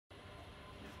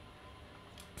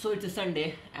So it's a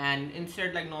Sunday, and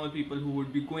instead, like normal people who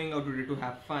would be going out today to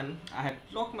have fun, I have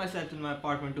locked myself in my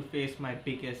apartment to face my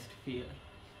biggest fear: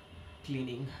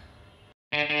 cleaning.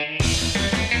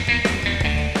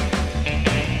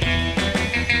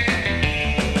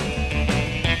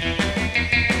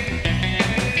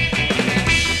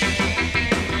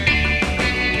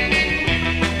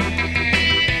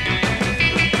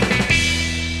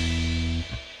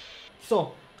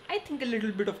 So, I think a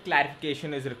little bit of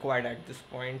clarification is required at this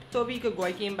point. So a week ago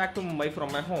I came back to Mumbai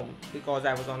from my home because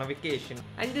I was on a vacation,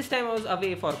 and this time I was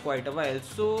away for quite a while,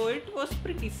 so it was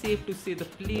pretty safe to say the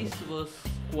place was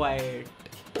quite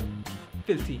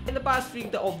filthy. In the past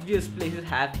week the obvious places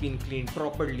have been cleaned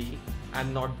properly.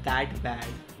 I'm not that bad,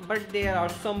 but there are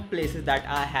some places that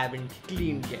I haven't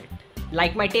cleaned yet.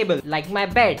 Like my table, like my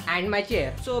bed and my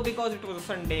chair. So because it was a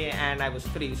Sunday and I was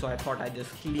free, so I thought I'd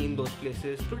just clean those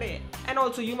places today. And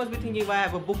also you must be thinking why I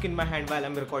have a book in my hand while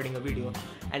I'm recording a video.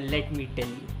 And let me tell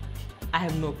you, I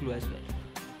have no clue as well.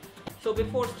 So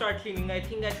before start cleaning, I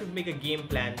think I should make a game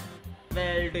plan.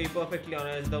 Well, to be perfectly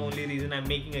honest, the only reason I'm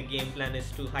making a game plan is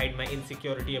to hide my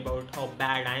insecurity about how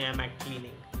bad I am at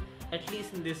cleaning. At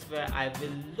least in this way I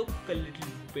will look a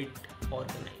little bit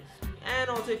organized.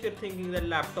 And also, if you're thinking that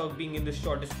laptop being in this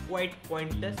shot is quite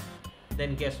pointless,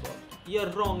 then guess what? You're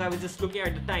wrong. I was just looking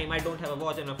at the time. I don't have a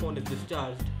watch and my phone is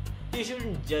discharged. You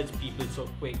shouldn't judge people so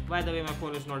quick. By the way, my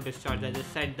phone is not discharged. I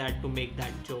just said that to make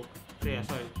that joke. So yeah,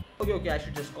 sorry. Okay, I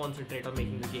should just concentrate on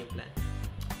making the game plan.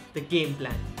 The game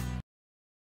plan.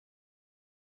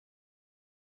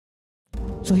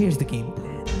 So here's the game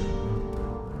plan.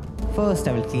 First,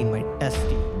 I will clean my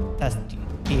dusty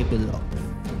table of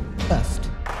dust.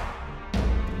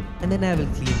 And then I will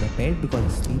clean my bed because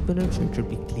I sleep in it, so it should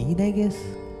be clean, I guess.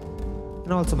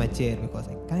 And also my chair because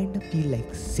I kind of feel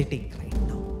like sitting right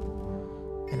now.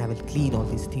 And I will clean all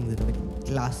these things in a very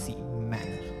classy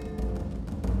manner.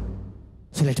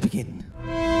 So let's begin.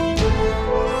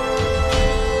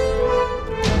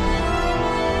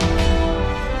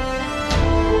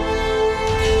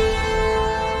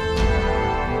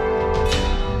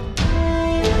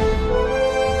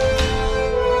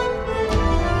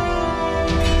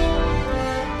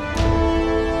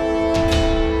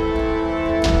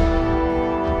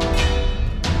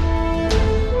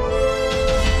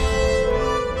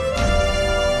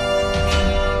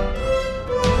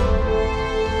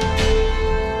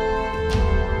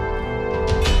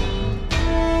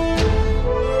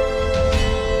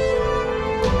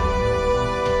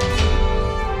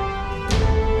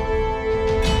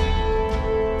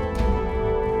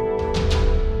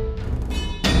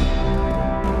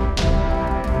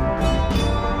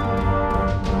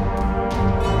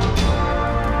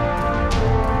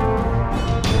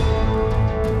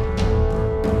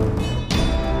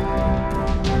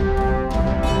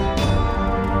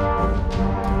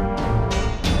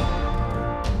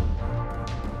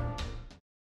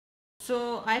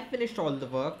 So I finished all the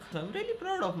work. I'm really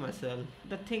proud of myself.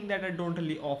 The thing that I don't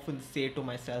really often say to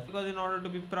myself, because in order to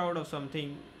be proud of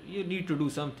something, you need to do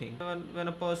something. When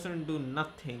a person do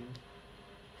nothing,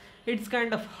 it's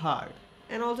kind of hard.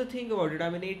 And also think about it,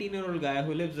 I'm an 18-year-old guy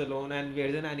who lives alone and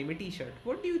wears an anime t-shirt.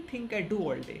 What do you think I do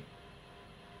all day?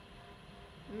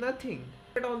 Nothing.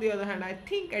 But on the other hand, I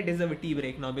think I deserve a tea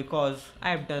break now because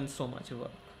I have done so much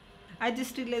work. I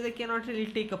just realized I cannot really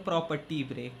take a proper tea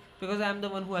break because I am the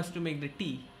one who has to make the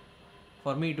tea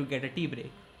for me to get a tea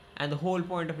break. And the whole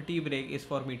point of a tea break is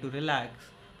for me to relax.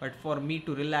 But for me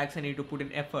to relax, I need to put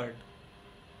in effort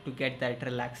to get that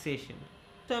relaxation.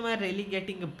 So am I really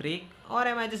getting a break, or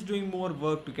am I just doing more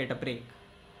work to get a break?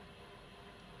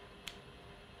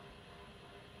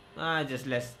 Let's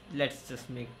just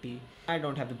make tea. I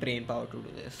don't have the brain power to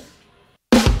do this.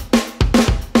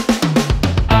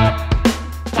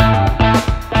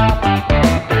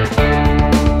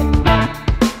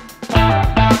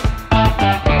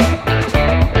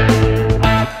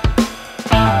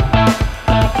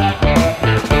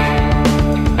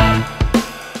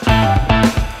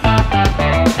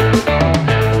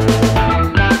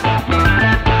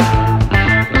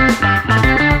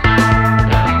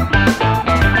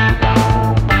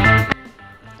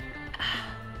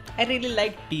 I really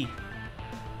like tea.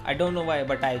 I don't know why,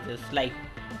 but I just like.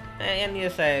 And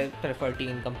yes, I prefer tea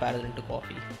in comparison to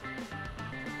coffee.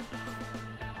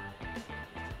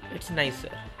 It's nicer.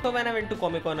 So when I went to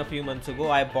Comic Con a few months ago,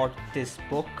 I bought this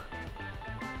book,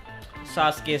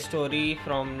 Sasuke's story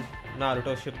from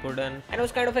Naruto Shippuden, and I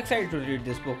was kind of excited to read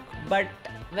this book. But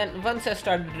once I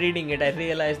started reading it, I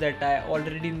realized that I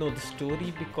already know the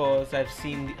story because I've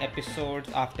seen the episodes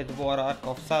after the war arc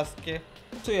of Sasuke.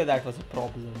 So yeah, that was a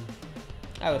problem.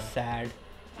 I was sad.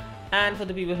 And for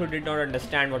the people who did not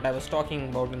understand what I was talking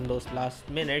about in those last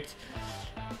minutes,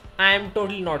 I am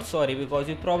totally not sorry, because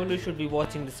you probably should be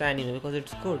watching this anime because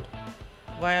it's good.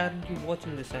 Why aren't you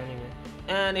watching this anime?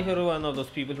 And if you're one of those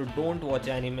people who don't watch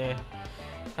anime,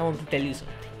 I want to tell you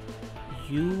something.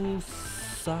 You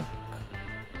suck.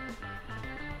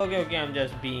 Okay, I'm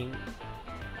just being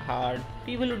hard.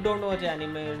 People who don't watch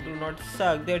anime do not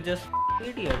suck, they're just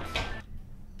idiots.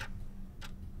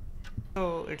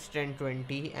 So it's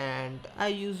 10:20 and I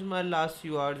used my last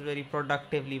few hours very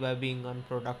productively by being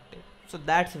unproductive. So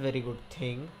that's a very good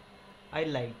thing. I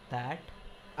like that.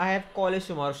 I have college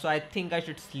tomorrow, so I think I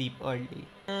should sleep early.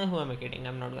 Who am I kidding?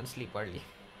 I'm not gonna sleep early.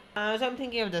 So I'm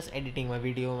thinking of just editing my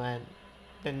video and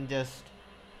then just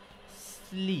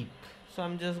sleep. So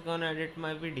I'm just gonna edit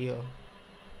my video.